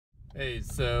Hey,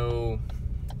 so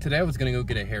today I was gonna go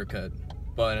get a haircut,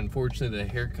 but unfortunately the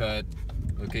haircut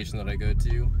location that I go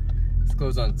to is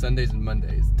closed on Sundays and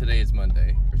Mondays. Today is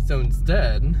Monday. So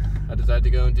instead, I decided to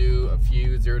go and do a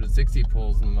few 0 to 60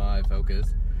 pulls in my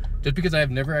Focus, just because I have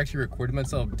never actually recorded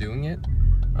myself doing it.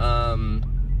 And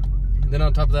then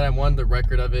on top of that, I wanted the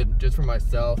record of it just for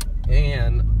myself,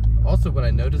 and also what I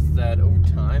noticed is that over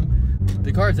time,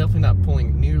 the car is definitely not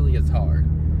pulling nearly as hard.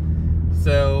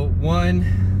 So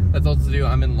one, that's also to do,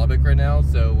 I'm in Lubbock right now,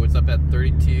 so it's up at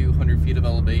 3,200 feet of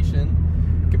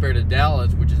elevation, compared to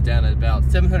Dallas, which is down at about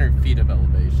 700 feet of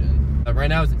elevation. Right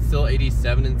now it's still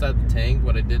 87 inside the tank,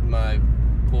 what I did my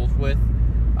pulls with.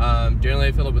 Generally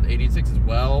I fill it with 86 as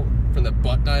well. From the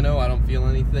butt dyno, I don't feel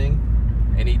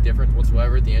any difference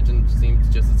whatsoever. The engine seems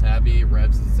just as happy,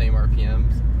 revs the same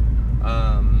RPMs.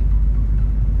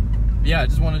 Yeah, I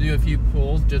just want to do a few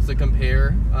pulls just to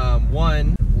compare.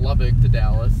 One, Lubbock to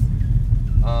Dallas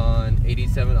on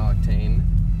 87 octane,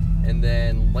 and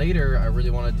then later I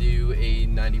really want to do a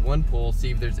 91 pull,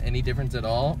 see if there's any difference at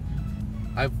all.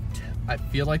 I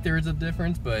feel like there is a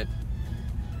difference, but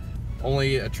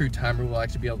only a true timer will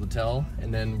actually be able to tell.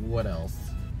 And then what else?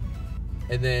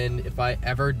 And then if I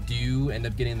ever do end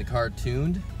up getting the car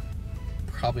tuned,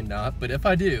 probably not, but if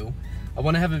I do, I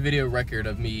want to have a video record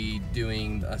of me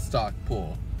doing a stock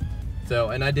pull.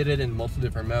 So, and I did it in multiple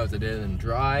different modes. I did it in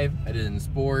drive, I did it in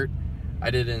sport, I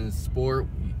did it in sport,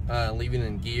 leaving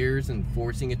in gears and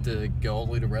forcing it to go all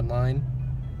the way to red line.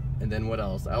 And then what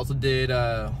else? I also did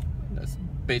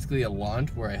basically a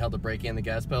launch where I held the brake and the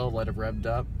gas pedal, let it revved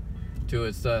up to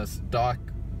its stock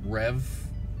rev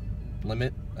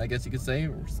limit, I guess you could say,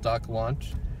 or stock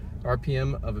launch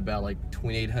RPM of about like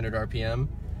 2,800 RPM.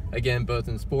 Again, both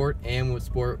in sport and with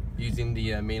sport using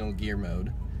the manual gear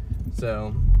mode.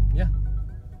 So, yeah.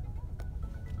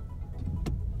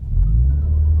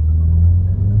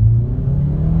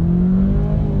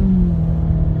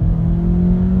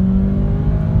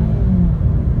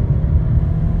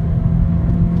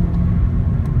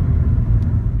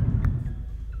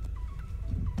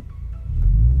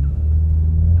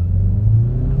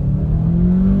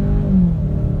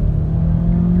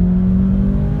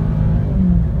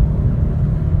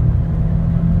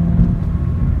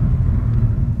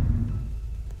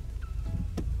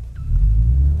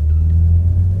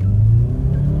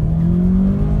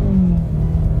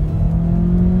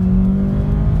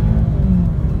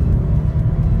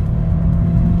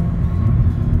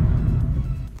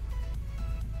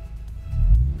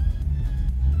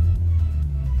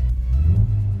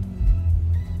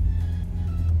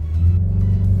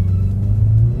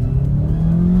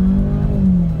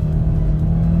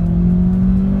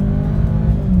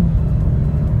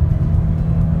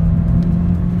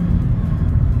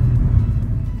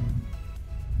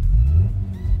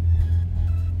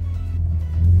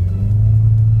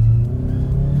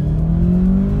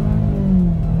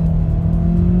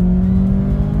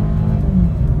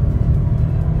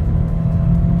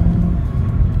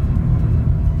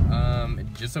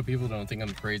 Just so people don't think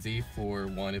I'm crazy for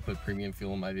wanting to put premium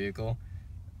fuel in my vehicle.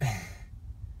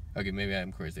 Okay, maybe I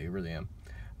am crazy, I really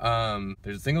am.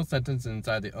 There's a single sentence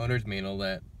inside the owner's manual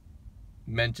that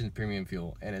mentions premium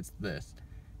fuel, and it's this: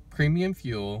 premium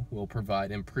fuel will provide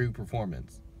improved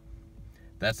performance.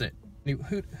 That's it.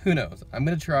 Who knows? I'm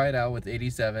gonna try it out with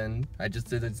 87. I just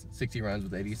did 60 runs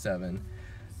with 87.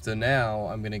 So now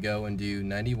I'm gonna go and do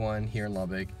 91 here in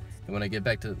Lubbock, and when I get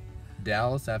back to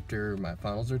Dallas after my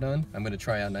finals are done, I'm going to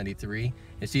try out 93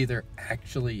 and see if there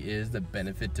actually is the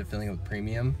benefit to filling with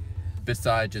premium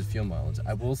besides just fuel mileage.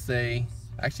 I will say,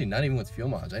 actually not even with fuel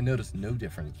mileage, I noticed no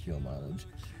difference in fuel mileage.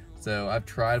 So I've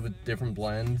tried with different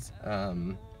blends,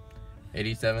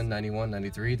 87, 91,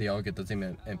 93, they all get the same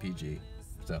MPG.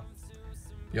 So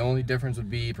the only difference would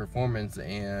be performance,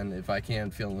 and if I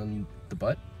can't fill in the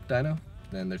butt dyno,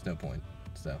 then there's no point.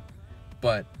 So,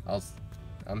 but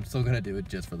I'm still gonna do it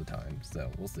just for the time, so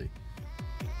we'll see.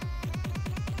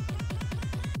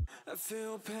 I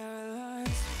feel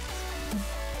paralyzed.